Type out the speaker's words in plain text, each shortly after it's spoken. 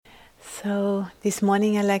So this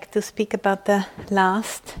morning I like to speak about the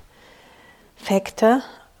last factor,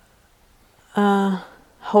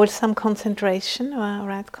 wholesome concentration or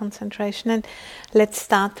right concentration. And let's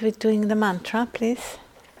start with doing the mantra, please.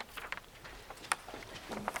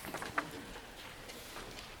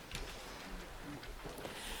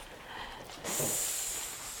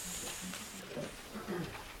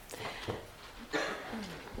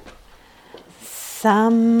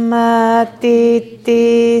 Samma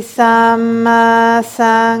ditti, samma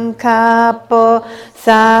sankappo,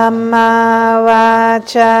 samma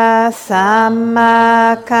vaca,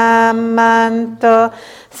 samma kammanto,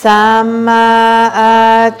 samma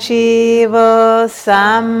acivo,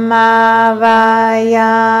 samma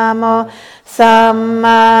vayamo,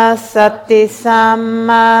 samma sati,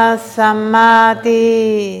 samma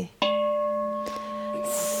samadhi.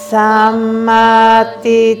 Samma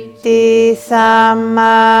ditti,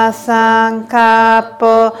 samma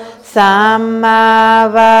sankappo, samma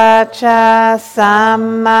vaca,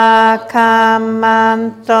 samma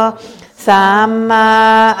kammanto,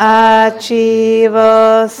 samma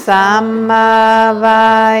acivo, samma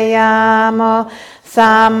vayamo,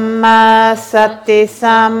 samma sati,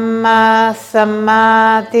 samma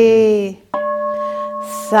samadhi.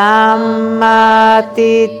 Samma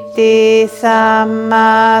ditti,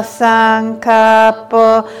 samma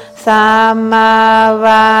sankappo, samma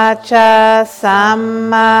vaca,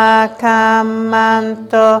 samma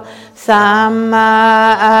kammanto,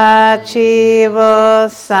 samma acivo,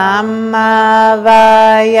 samma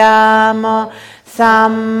vayamo,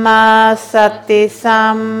 samma sati,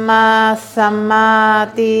 samma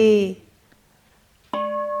samadhi.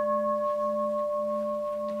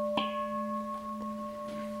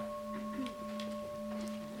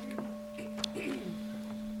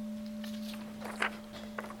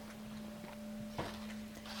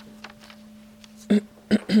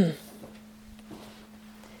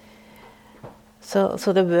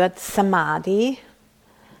 So the word samadhi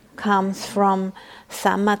comes from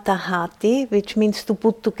samatahati, which means to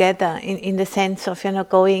put together in the sense of,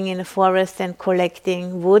 going in a forest and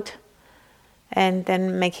collecting wood and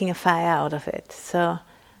then making a fire out of it. So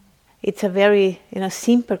it's a very,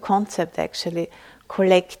 simple concept actually,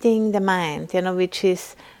 collecting the mind, which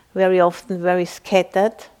is very often very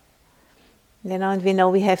scattered. And we know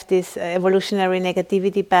we have this evolutionary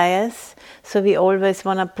negativity bias, so we always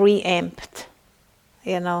want to preempt,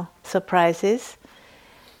 surprises.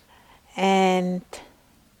 And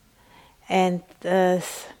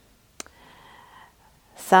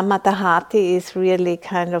samatahati is really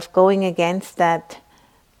kind of going against that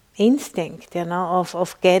instinct,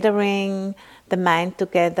 of gathering the mind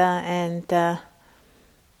together and,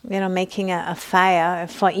 making a fire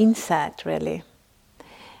for insight, really.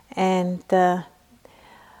 And,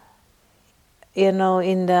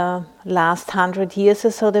 in the last 100 years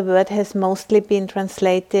or so, the word has mostly been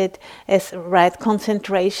translated as right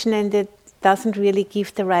concentration, and it doesn't really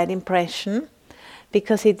give the right impression,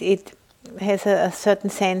 because it has a certain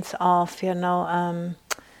sense of,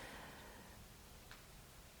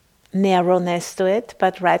 narrowness to it.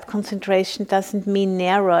 But right concentration doesn't mean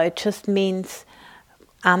narrow, it just means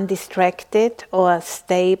undistracted or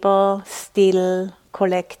stable, still,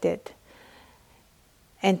 collected.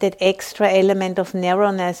 And that extra element of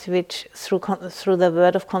narrowness, which through the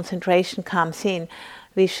word of concentration comes in,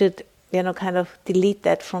 we should, kind of delete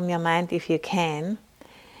that from your mind if you can.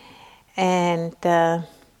 And I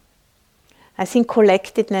think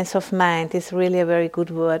collectedness of mind is really a very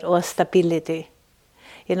good word, or stability.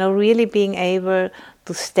 Really being able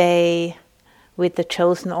to stay with the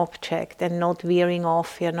chosen object and not veering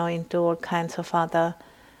off, into all kinds of other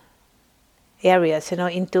areas,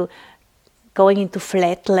 into going into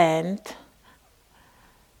flat land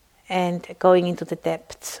and going into the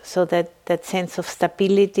depths. So that sense of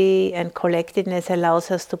stability and collectedness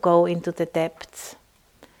allows us to go into the depths.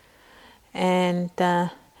 And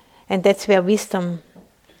that's where wisdom,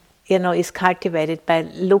 is cultivated, by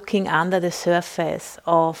looking under the surface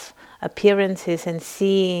of appearances and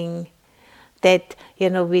seeing that,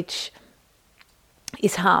 which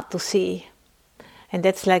is hard to see. And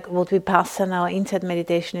that's like what Vipassana or insight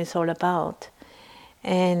meditation is all about.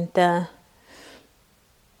 And, the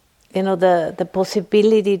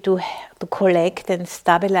possibility to collect and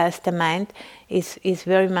stabilize the mind is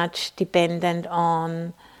very much dependent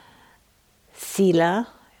on sila,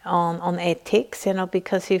 on ethics,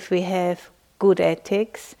 because if we have good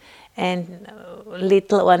ethics and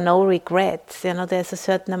little or no regrets, there's a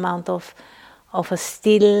certain amount of a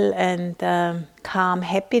still and calm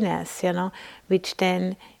happiness, which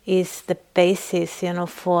then is the basis,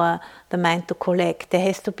 for the mind to collect. There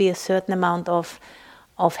has to be a certain amount of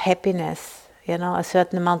of happiness, a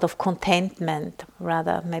certain amount of contentment,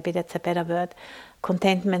 rather, maybe that's a better word,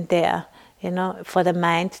 contentment there, for the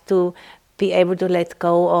mind to be able to let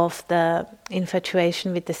go of the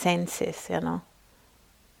infatuation with the senses,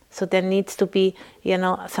 So there needs to be,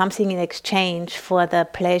 something in exchange for the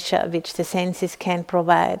pleasure which the senses can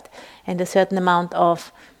provide, and a certain amount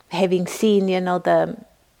of having seen, the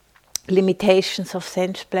limitations of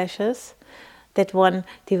sense pleasures, that one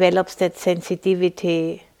develops that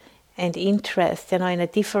sensitivity and interest, in a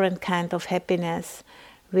different kind of happiness,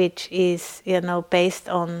 which is, based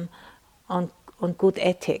on good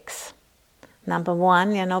ethics. Number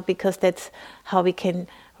one, because that's how we can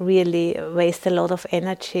really waste a lot of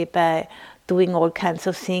energy by doing all kinds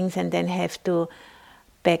of things and then have to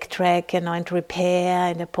backtrack, and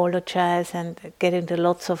repair and apologize and get into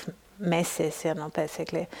lots of messes,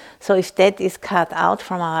 basically. So if that is cut out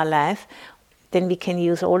from our life, then we can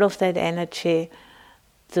use all of that energy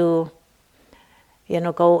to,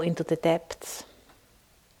 go into the depths,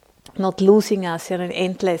 not losing us in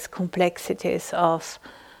endless complexities of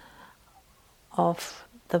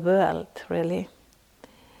the world, really.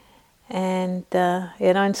 And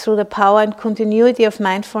and through the power and continuity of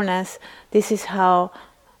mindfulness, this is how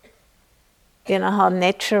how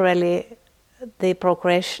naturally the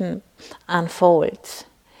progression unfolds.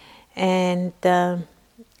 And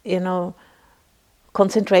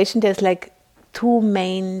concentration, there's like two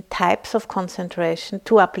main types of concentration,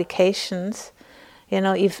 two applications.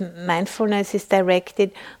 If mindfulness is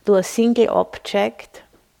directed to a single object,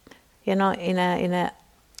 in a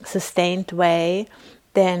sustained way,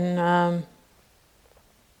 then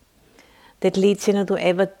that leads to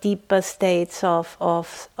ever deeper states of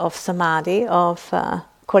samadhi, of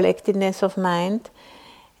collectedness of mind,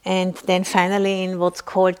 and then finally in what's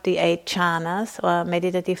called the 8 jhanas or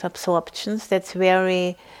meditative absorptions. That's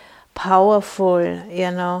very powerful,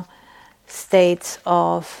 states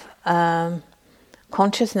of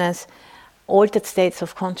consciousness, altered states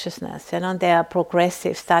of consciousness, they are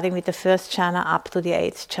progressive, starting with the 1st jhana up to the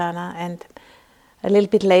 8th jhana, and a little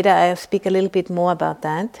bit later I'll speak a little bit more about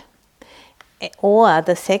that. Or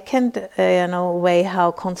the second, way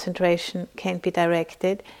how concentration can be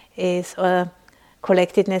directed is,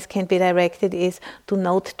 collectedness can be directed, is to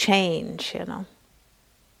note change,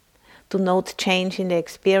 to note change in the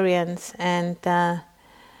experience, and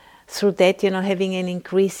through that, having an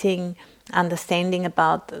increasing understanding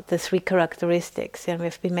about the 3 characteristics.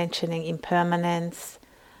 We've been mentioning impermanence,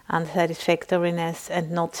 unsatisfactoriness,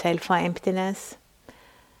 and not self or emptiness.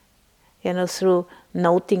 Through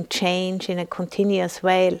noting change in a continuous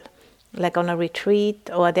way, like on a retreat,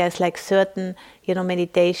 or there's like certain,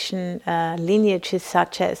 meditation lineages,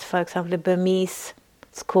 such as, for example, the Burmese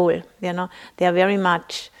school, they are very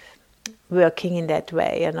much working in that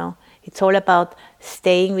way, It's all about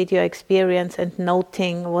staying with your experience and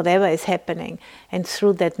noting whatever is happening. And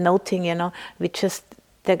through that noting,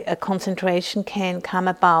 a concentration can come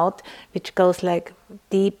about, which goes like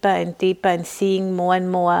deeper and deeper, and seeing more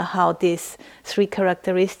and more how these 3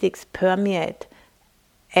 characteristics permeate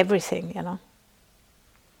everything,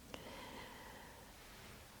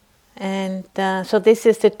 And so this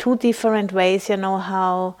is the 2 different ways,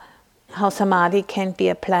 how samadhi can be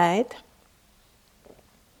applied.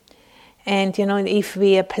 And, if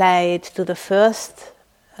we apply it to the first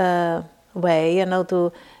way,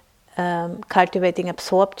 to cultivating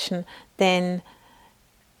absorption, then,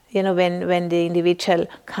 when the individual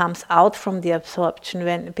comes out from the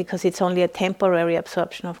absorption, because it's only a temporary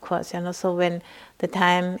absorption, of course, so when the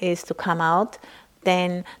time is to come out,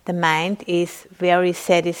 then the mind is very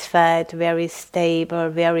satisfied, very stable,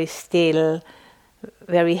 very still,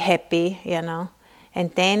 very happy,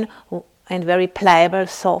 and then and very pliable,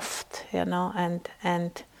 soft,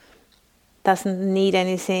 and doesn't need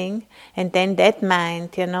anything. And then that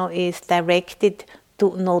mind, is directed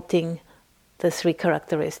to noting the 3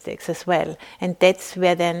 characteristics as well. And that's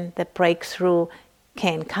where then the breakthrough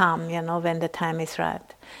can come, when the time is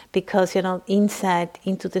right. Because, insight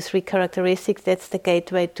into the 3 characteristics, that's the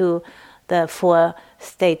gateway to the 4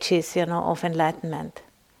 stages, of enlightenment.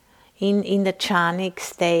 In the jhanic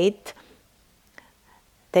state,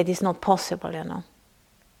 that is not possible,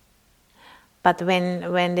 But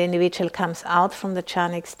when the individual comes out from the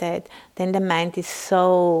jhanic state, then the mind is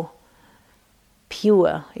so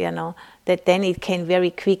pure, that then it can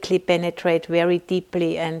very quickly penetrate very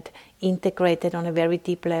deeply and integrate it on a very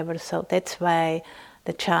deep level. So that's why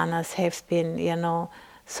the jhanas have been,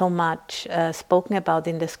 so much spoken about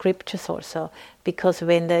in the scriptures also, because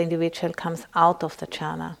when the individual comes out of the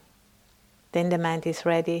jhana, then the mind is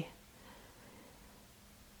ready.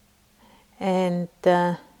 And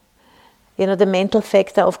the mental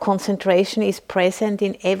factor of concentration is present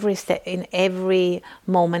in every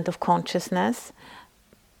moment of consciousness.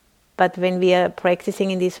 But when we are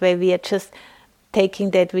practicing in this way, we are just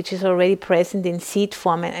taking that which is already present in seed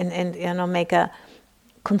form and make a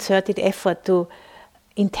concerted effort to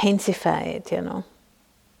intensify it,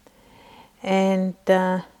 And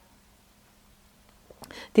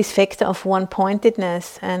this factor of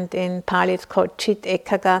one-pointedness, and in Pali it's called chit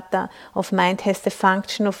ekagata, of mind, has the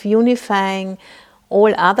function of unifying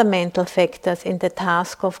all other mental factors in the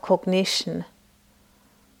task of cognition.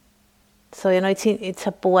 So, it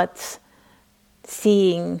supports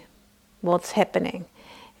seeing what's happening.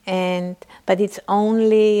 But it's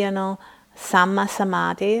only, Samma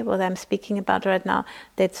Samadhi, what I'm speaking about right now,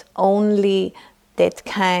 that's only that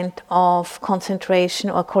kind of concentration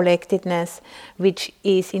or collectedness which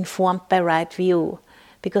is informed by right view.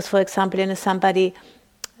 Because, for example, somebody,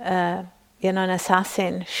 an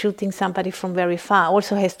assassin shooting somebody from very far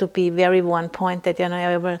also has to be very one-pointed,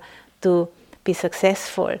 able to be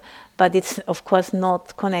successful. But it's, of course,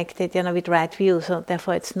 not connected, with right view, so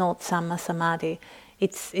therefore it's not Samma Samadhi.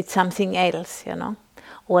 It's something else,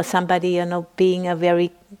 Or somebody, being a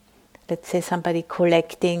very, let's say somebody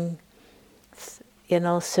collecting,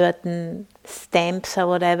 certain stamps or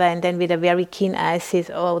whatever, and then with a very keen eye says,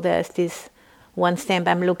 oh, there's this one stamp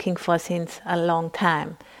I'm looking for since a long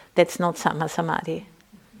time. That's not Samma Samadhi.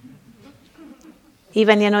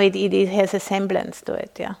 Even, it has a semblance to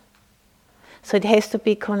it, yeah. So it has to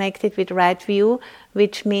be connected with right view,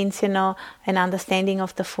 which means, an understanding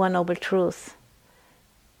of the Four Noble Truths.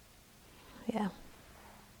 Yeah.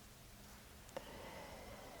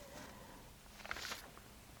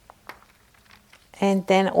 And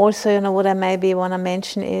then also, what I maybe want to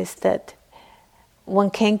mention is that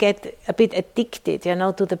one can get a bit addicted,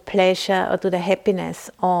 to the pleasure or to the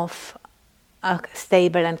happiness of a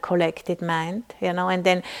stable and collected mind, and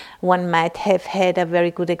then one might have had a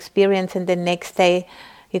very good experience, and the next day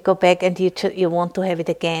you go back and you want to have it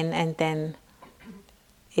again, and then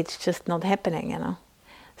it's just not happening,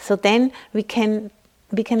 So then we can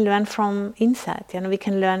learn from inside, we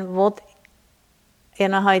can learn what,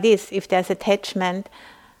 how it is. If there's attachment,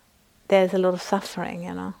 there's a lot of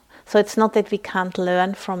suffering, So it's not that we can't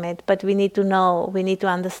learn from it, but we need to know, we need to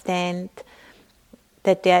understand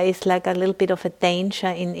that there is like a little bit of a danger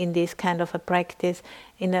in this kind of a practice,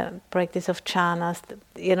 in a practice of jhanas,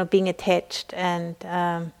 being attached and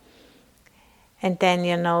then,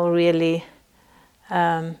 really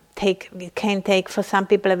it can take for some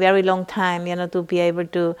people a very long time, to be able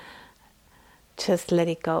to just let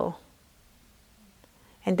it go.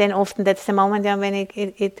 And then often that's the moment when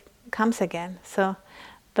it comes again. So,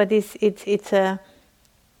 but it's a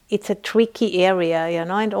tricky area,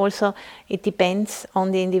 and also it depends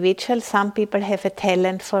on the individual. Some people have a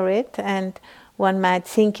talent for it, and one might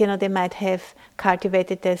think, they might have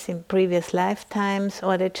cultivated this in previous lifetimes,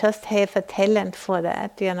 or they just have a talent for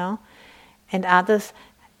that, and others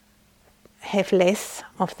have less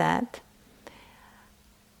of that.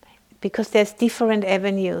 Because there's different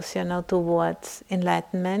avenues, towards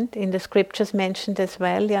enlightenment. In the scriptures mentioned as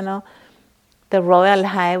well, the royal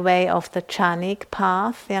highway of the jhanic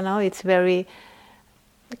path, it's very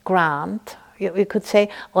grand, you could say,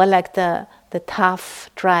 or like the tough,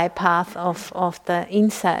 dry path of the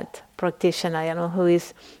inside practitioner, who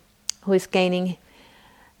is gaining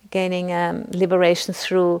liberation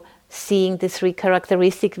through seeing the three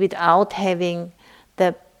characteristics without having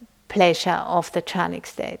the pleasure of the jhanic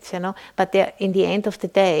states, But in the end of the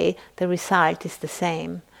day, the result is the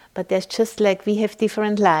same. But there's just like we have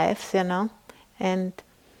different lives, and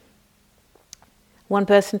one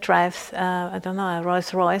person drives, a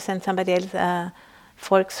Rolls Royce, and somebody else a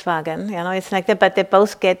Volkswagen. It's like that. But they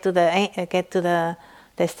both get to the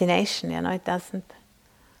destination. It doesn't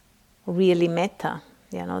really matter.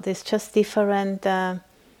 There's just different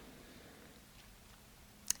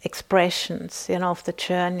expressions, of the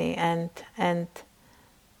journey, and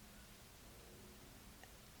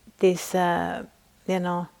this,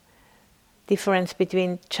 difference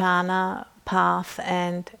between jhana path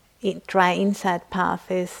and dry inside path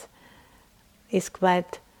is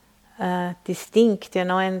quite distinct,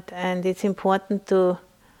 and it's important to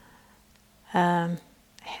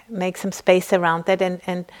make some space around that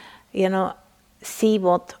and see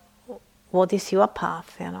what is your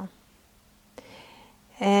path,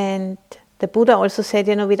 And the Buddha also said,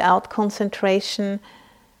 without concentration,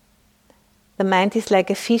 the mind is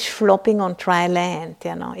like a fish flopping on dry land,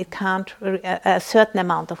 It can't, a certain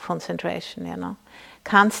amount of concentration,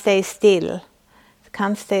 Can't stay still.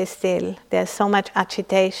 There's so much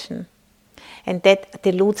agitation. And that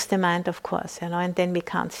dilutes the mind, of course, and then we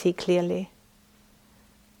can't see clearly.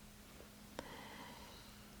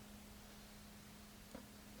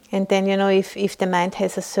 And then, if the mind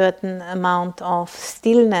has a certain amount of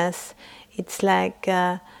stillness, it's like,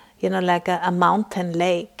 like a mountain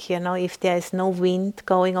lake. If there is no wind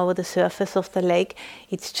going over the surface of the lake,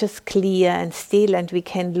 it's just clear and still, and we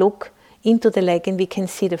can look into the lake and we can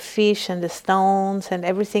see the fish and the stones and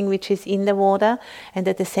everything which is in the water, and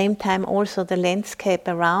at the same time also the landscape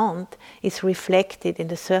around is reflected in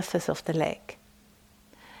the surface of the lake.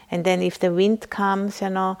 And then if the wind comes,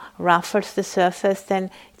 ruffles the surface,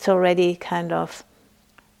 then it's already kind of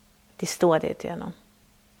distorted,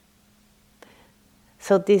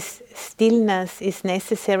 So this stillness is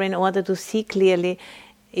necessary in order to see clearly.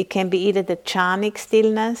 It can be either the jhanic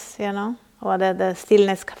stillness, or the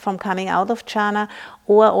stillness from coming out of jhana,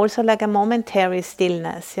 or also like a momentary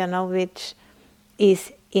stillness, which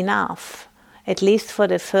is enough, at least for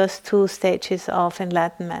the first 2 stages of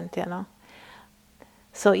enlightenment,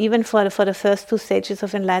 So even for the first 2 stages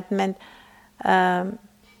of enlightenment,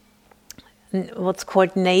 what's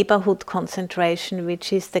called neighborhood concentration,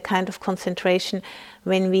 which is the kind of concentration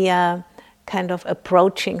when we are kind of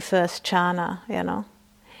approaching first jhana,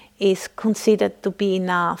 is considered to be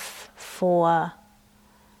enough for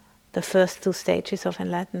the first 2 stages of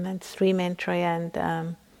enlightenment, stream entry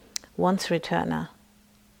and once returner.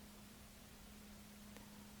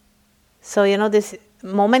 So, this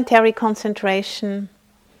momentary concentration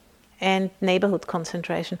and neighborhood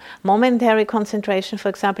concentration. Momentary concentration, for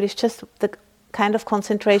example, is just the kind of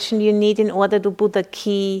concentration you need in order to put a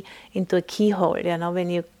key into a keyhole, when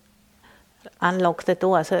you unlock the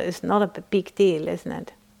door. So it's not a big deal, isn't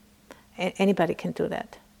it? Anybody can do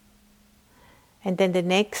that. And then the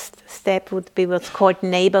next step would be what's called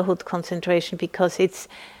neighborhood concentration, because it's,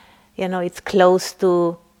 it's close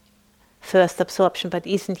to first absorption, but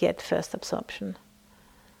isn't yet first absorption.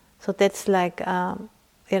 So that's like, a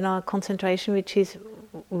concentration which is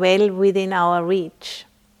well within our reach.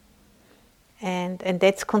 And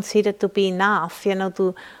that's considered to be enough,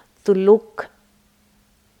 to look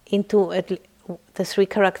into the 3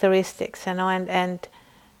 characteristics, and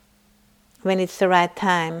when it's the right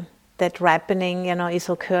time, that ripening, is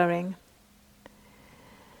occurring.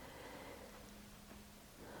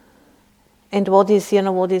 And what is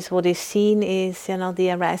seen is,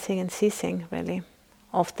 the arising and ceasing, really,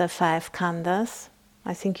 of the 5 khandhas.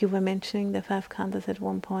 I think you were mentioning the 5 khandhas at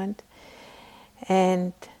one point.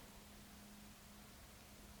 And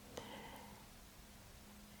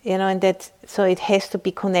and that, so it has to be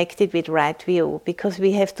connected with right view, because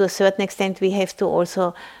we have, to a certain extent, we have to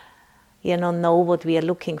also, know what we are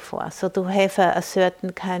looking for. So to have a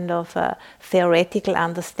certain kind of theoretical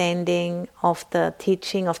understanding of the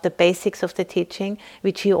teaching, of the basics of the teaching,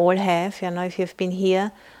 which you all have, if you've been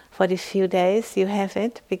here for these few days, you have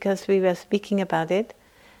it, because we were speaking about it.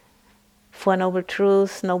 4 Noble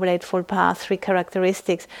Truths, Noble Eightfold Path, 3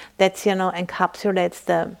 characteristics, that's, encapsulates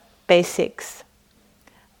the basics.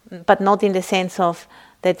 But not in the sense of,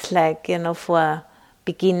 that's like, for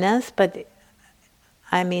beginners, but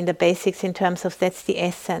I mean the basics in terms of, that's the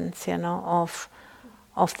essence, of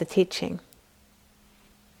the teaching.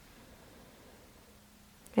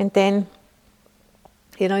 And then,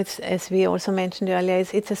 it's, as we also mentioned earlier,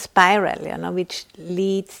 it's a spiral, which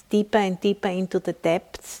leads deeper and deeper into the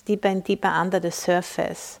depths, deeper and deeper under the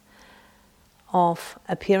surface of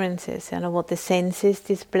appearances. What the senses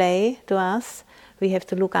display to us, we have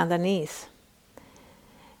to look underneath.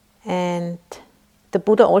 And the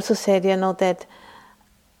Buddha also said, that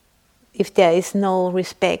if there is no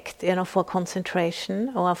respect, for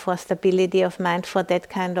concentration or for stability of mind, for that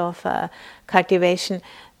kind of cultivation,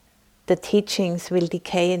 the teachings will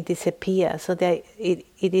decay and disappear. So it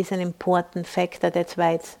is an important factor. That's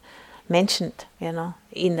why it's mentioned,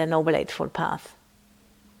 in the Noble Eightfold Path.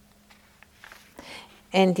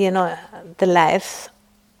 And, the lives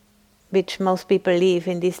which most people live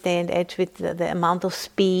in this day and age, with the amount of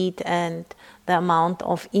speed and the amount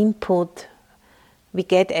of input we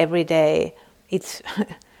get every day, it's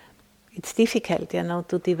it's difficult,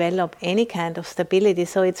 to develop any kind of stability.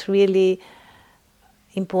 So it's really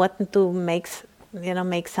important to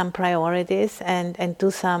make some priorities and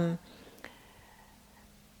do some,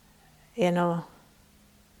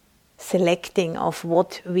 selecting of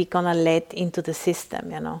what we're gonna let into the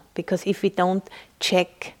system, because if we don't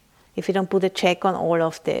put a check on all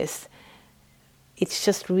of this, it's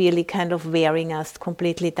just really kind of wearing us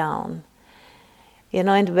completely down.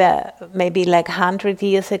 And where maybe like 100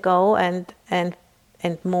 years ago and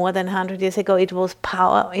more than 100 years ago, it was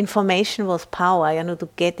power, information was power, to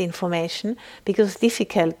get information, because it's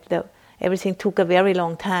difficult. Everything took a very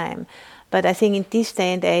long time. But I think in this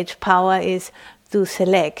day and age, power is to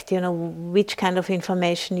select, which kind of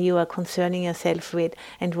information you are concerning yourself with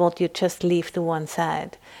and what you just leave to one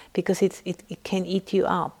side. Because it can eat you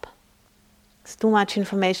up. It's too much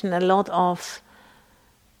information, a lot of,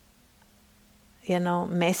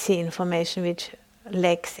 messy information which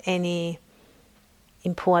lacks any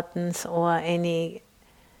importance or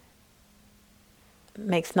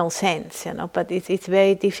makes no sense, But it's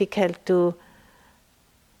very difficult to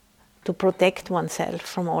protect oneself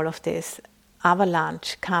from all of this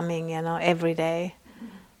avalanche coming, every day.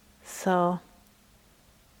 So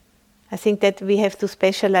I think that we have to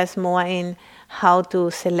specialize more in how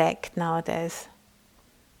to select nowadays,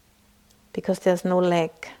 because there's no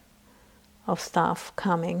lack of stuff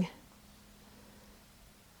coming.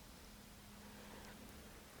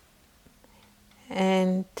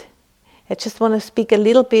 And I just want to speak a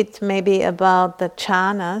little bit maybe about the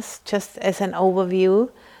jhanas, just as an overview.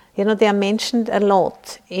 They are mentioned a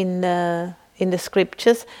lot in the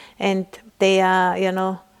scriptures, and they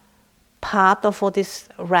are, part of what is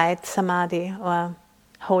right samadhi, or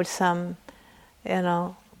wholesome,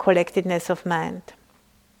 collectedness of mind.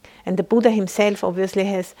 And the Buddha himself obviously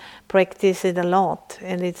has practiced it a lot,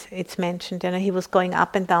 and it's mentioned. He was going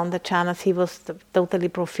up and down the jhanas. He was totally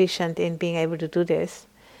proficient in being able to do this.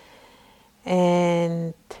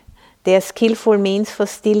 And they are skillful means for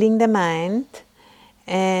stilling the mind.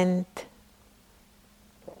 And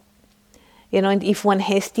and if one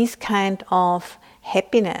has this kind of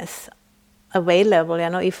happiness available,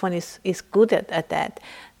 if one is good at that,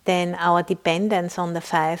 then our dependence on the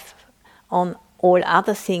five, on all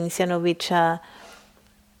other things, which are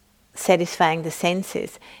satisfying the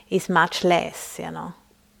senses, is much less,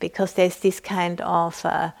 because there's this kind of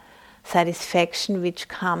satisfaction which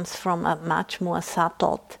comes from a much more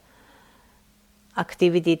subtle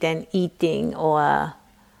activity than eating or,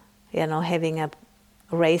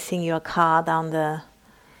 racing your car down the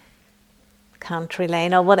country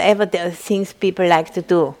lane, or whatever the things people like to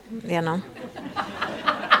do,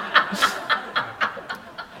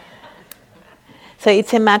 So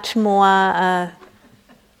it's a much more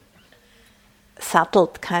subtle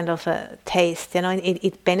kind of a taste,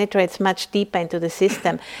 it penetrates much deeper into the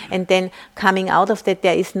system, and then coming out of that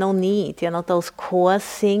there is no need, those core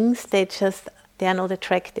things, they are not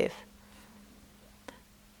attractive.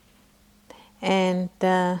 And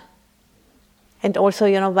also,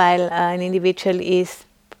 while an individual is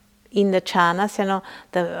in the jhanas,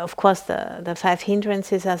 of course the five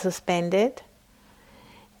hindrances are suspended,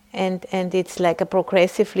 and it's like a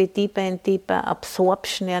progressively deeper and deeper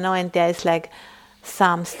absorption, and there is like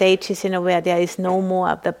some stages, where there is no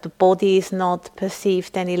more, the body is not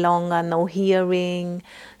perceived any longer, no hearing,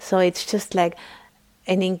 so it's just like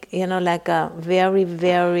like a very,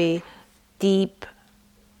 very deep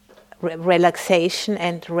relaxation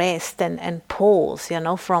and rest and pause,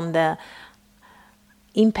 from the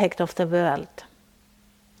impact of the world.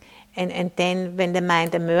 And then when the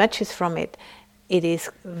mind emerges from it, it is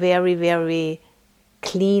very, very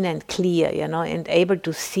clean and clear, and able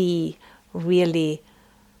to see really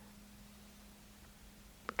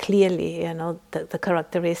clearly, the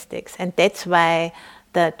characteristics. And that's why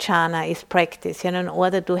the jhana is practiced, in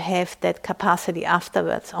order to have that capacity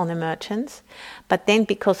afterwards on emergence. But then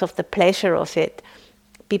because of the pleasure of it,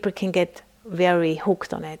 people can get very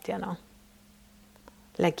hooked on it,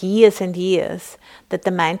 Like years and years, that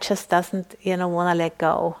the mind just doesn't, want to let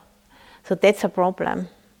go. So that's a problem,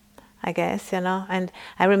 I guess, And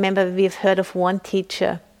I remember we've heard of one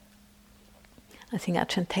teacher, I think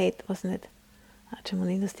Ajahn Tate, wasn't it? Ajahn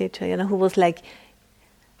Munina's teacher, who was like,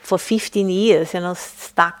 for 15 years,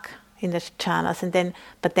 stuck in the jhanas,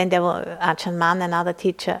 but then there were Ajahn Man, another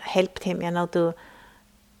teacher, helped him,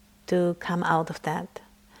 to come out of that.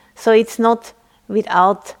 So it's not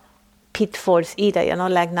without pitfalls either,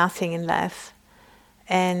 like nothing in life.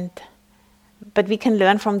 But we can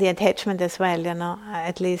learn from the attachment as well,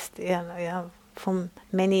 at least, from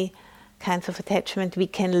many kinds of attachment we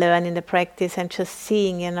can learn in the practice, and just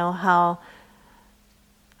seeing, how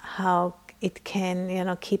it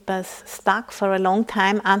can, keep us stuck for a long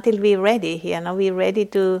time until we're ready, we're ready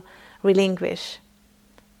to relinquish.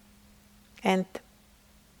 And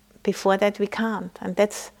before that we can't. And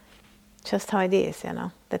that's just how it is,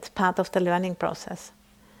 That's part of the learning process.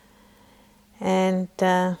 And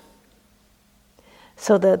so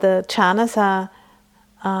the jhanas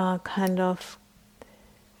are kind of,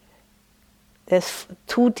 there's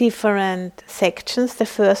two different sections. The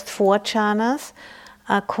first 4 jhanas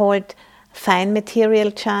are called fine material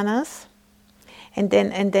jhanas, and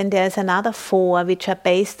then there's another 4 which are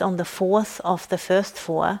based on the fourth of the first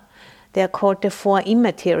 4, They are called the 4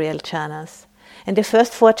 immaterial jhanas. And the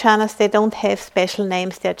first 4 jhanas, they don't have special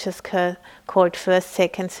names, they're just called first,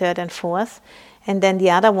 second, third and fourth. And then the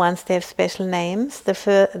other ones, they have special names.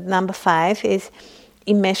 Number 5 is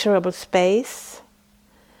immeasurable space.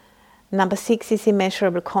 Number 6 is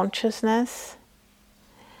immeasurable consciousness.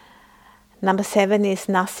 Number 7 is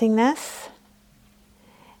nothingness.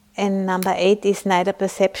 And number 8 is neither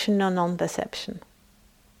perception nor non-perception.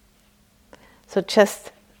 So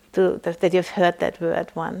just that you've heard that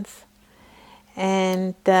word once.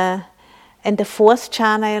 And the 4th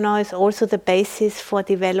jhana, is also the basis for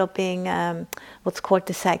developing what's called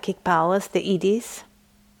the psychic powers, the idis.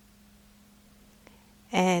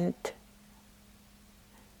 And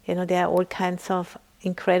there are all kinds of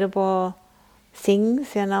incredible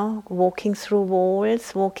things, walking through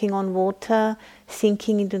walls, walking on water,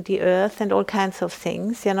 sinking into the earth, and all kinds of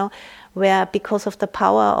things, where because of the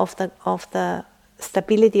power of the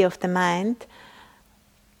stability of the mind,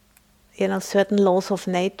 certain laws of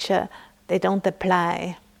nature, they don't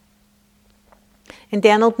apply. And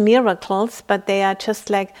they are not miracles, but they are just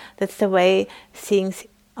like, that's the way things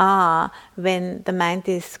are when the mind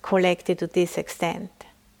is collected to this extent.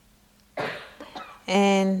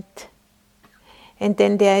 And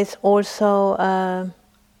then there is also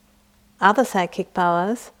other psychic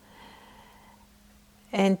powers,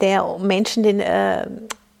 and they are mentioned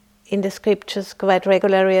in the scriptures quite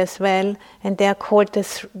regularly as well, and they are called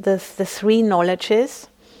the 3 knowledges.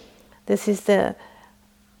 This is the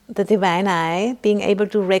divine eye, being able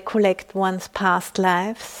to recollect one's past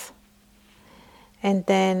lives, and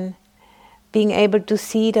then being able to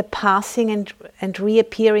see the passing and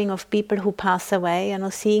reappearing of people who pass away,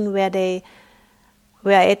 seeing where they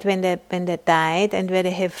were at when they died and where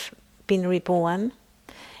they have been reborn.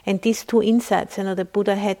 And these 2 insights, the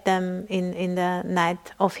Buddha had them in the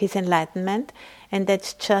night of his enlightenment, and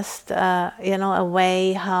that's just a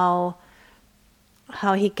way how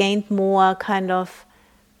he gained more kind of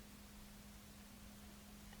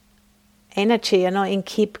energy, and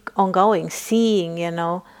keep on going, seeing,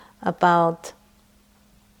 about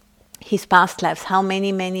his past lives, how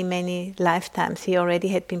many lifetimes he already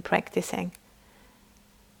had been practicing.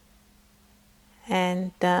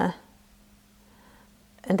 And the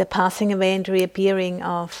passing away and reappearing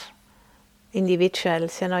of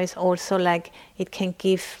individuals, is also like, it can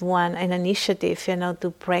give one an initiative,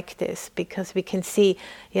 to practice, because we can see,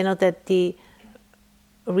 that the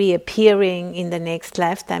reappearing in the next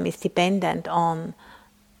lifetime is dependent on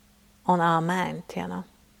our mind,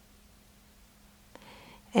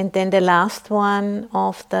 And then the last one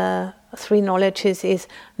of the 3 knowledges is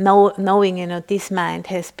knowing, this mind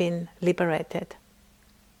has been liberated.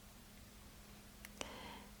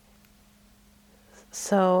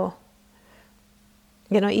 So,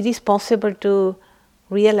 it is possible to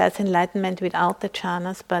realize enlightenment without the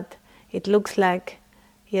jhanas, but it looks like,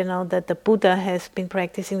 that the Buddha has been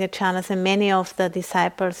practicing the jhanas, and many of the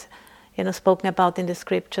disciples, spoken about in the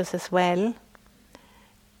scriptures as well.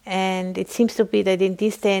 And it seems to be that in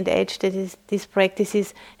this day and age, that these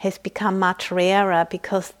practices has become much rarer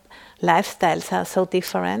because lifestyles are so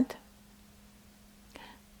different.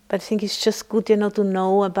 But I think it's just good, to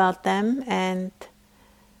know about them and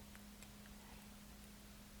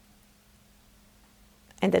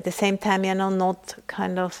at the same time, not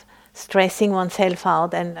kind of stressing oneself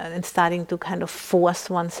out and starting to kind of force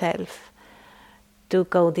oneself to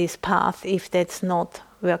go this path if that's not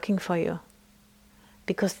working for you.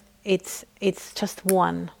 Because it's just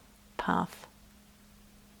one path.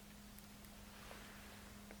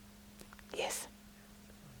 Yes.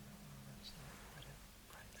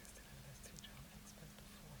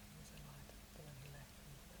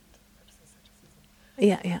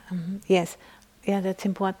 Yeah. Mm-hmm. Yes. Yeah, that's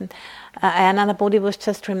important. Another Bodhi was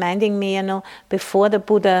just reminding me, before the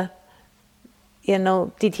Buddha,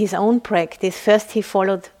 did his own practice. First he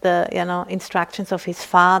followed the, instructions of his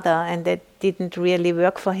father, and that didn't really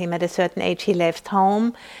work for him. At a certain age he left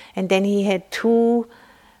home, and then he had 2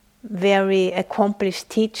 very accomplished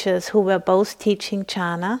teachers who were both teaching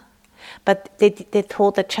jhana, but they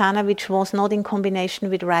taught a jhana which was not in combination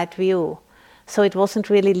with right view. So it wasn't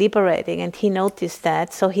really liberating, and he noticed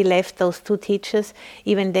that. So he left those 2 teachers,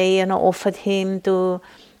 even they, offered him to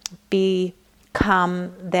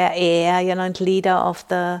become their heir, and leader of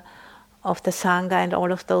the sangha and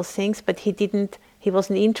all of those things. But he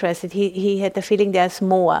wasn't interested. He had the feeling there's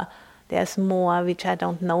more which I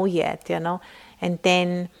don't know yet, And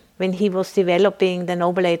then when he was developing the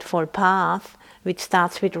Noble Eightfold Path, which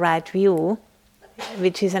starts with right view,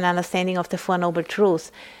 which is an understanding of the Four Noble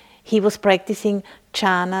Truths, he was practicing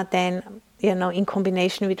jhana then, in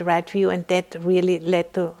combination with right view, and that really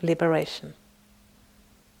led to liberation.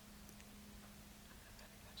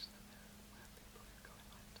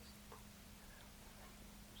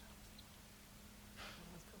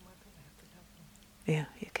 Yeah,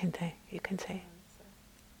 you can say.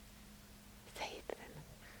 Say it then.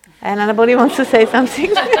 And anybody wants to say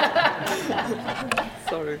something?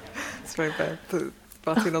 Sorry, it's very bad to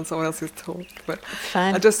butt in on someone else's talk, but it's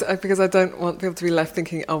fine. Because I don't want people to be left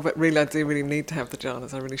thinking, oh, but really, I do really need to have the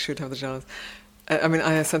jhanas. I really should have the jhanas. I mean,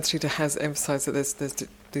 Ayya Santacitta has emphasised that there's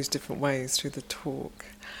these different ways through the talk,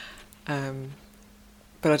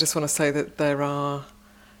 but I just want to say that there are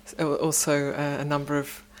also a number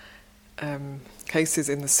of cases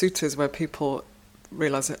in the suttas where people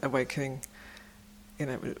realise awakening,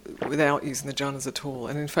 without using the jhanas at all.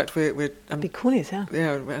 And in fact, we're bhikkhunis,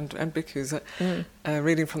 and bhikkhus.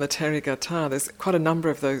 Reading from the Therigatha, there's quite a number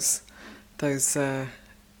of those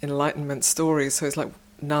enlightenment stories. So it's like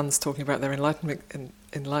nuns talking about their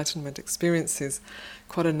enlightenment experiences.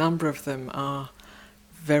 Quite a number of them are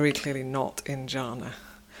very clearly not in jhana.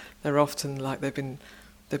 They're often like they've been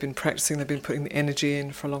practicing, they've been putting the energy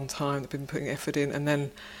in for a long time, they've been putting effort in, and then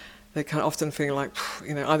they kind of often feel like,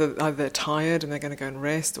 either they're tired and they're going to go and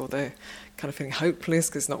rest, or they're kind of feeling hopeless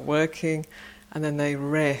because it's not working, and then they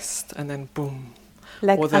rest, and then boom.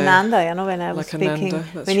 Like Ananda, when I was speaking,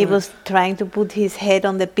 when he was trying to put his head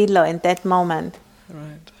on the pillow in that moment.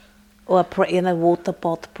 Right. Or a water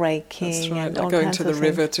pot breaking. That's right. And Like all going kinds to the of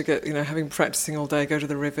river things. to get, having practicing all day, go to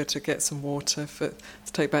the river to get some water to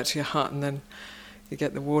take back to your hut, and then you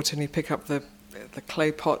get the water and you pick up the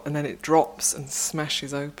clay pot, and then it drops and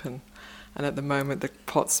smashes open. And at the moment the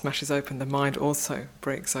pot smashes open, the mind also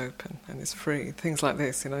breaks open and is free. Things like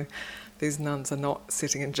this, These nuns are not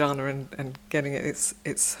sitting in jhana and getting it.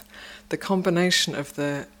 It's the combination of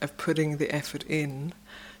putting the effort in,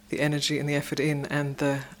 the energy and the effort in, and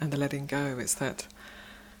the letting go. It's a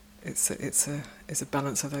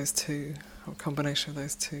balance of those two, or combination of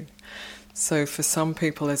those two. So for some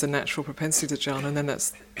people there's a natural propensity to jhana, and then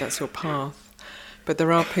that's your path. But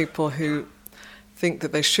there are people who think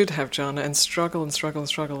that they should have jhana and struggle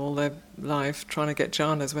all their life trying to get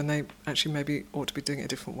jhanas when they actually maybe ought to be doing it a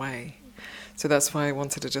different way. So that's why I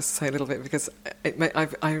wanted to just say a little bit, because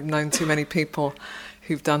I've known too many people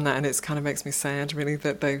who've done that, and it kind of makes me sad, really,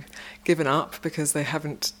 that they've given up because they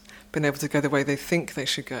haven't been able to go the way they think they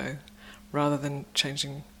should go, rather than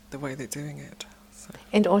changing the way they're doing it. So.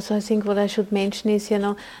 And also I think what I should mention is,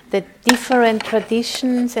 that different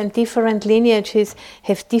traditions and different lineages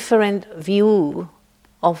have different view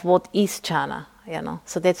of what is jhana,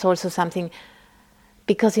 So that's also something,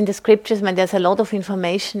 because in the scriptures, there's a lot of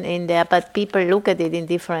information in there, but people look at it in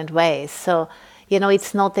different ways. So,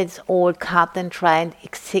 it's not that it's all cut and dry and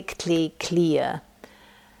exactly clear.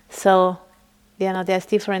 So, there's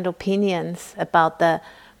different opinions about the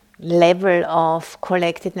level of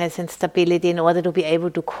collectedness and stability in order to be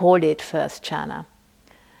able to call it first jhana.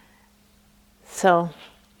 So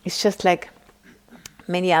it's just like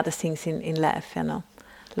many other things in life,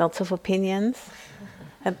 Lots of opinions.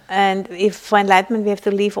 And if for enlightenment we have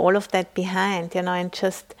to leave all of that behind, and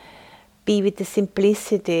just be with the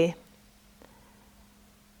simplicity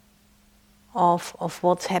of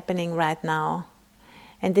what's happening right now.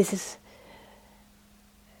 And this is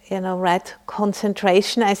right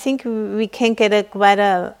concentration. I think we can get quite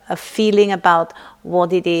a feeling about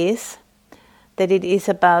what it is. That it is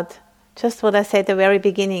about just what I said at the very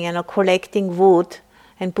beginning, collecting wood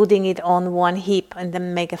and putting it on one heap and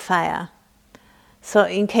then make a fire. So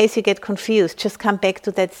in case you get confused, just come back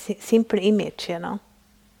to that simple image,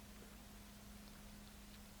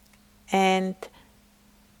 And,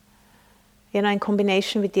 in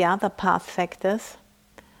combination with the other path factors,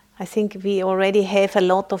 I think we already have a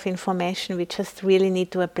lot of information. We just really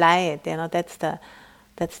need to apply it.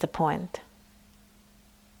 That's the point.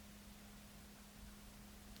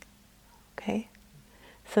 Okay,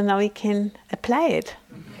 so now we can apply it.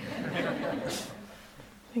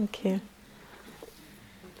 Thank you.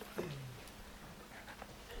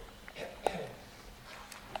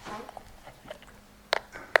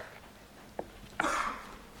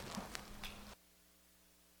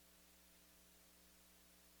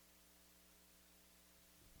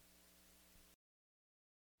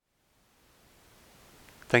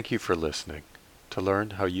 Thank you for listening. To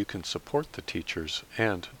learn how you can support the teachers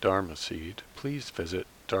and Dharma Seed, please visit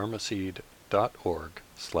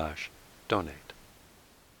dharmaseed.org/donate.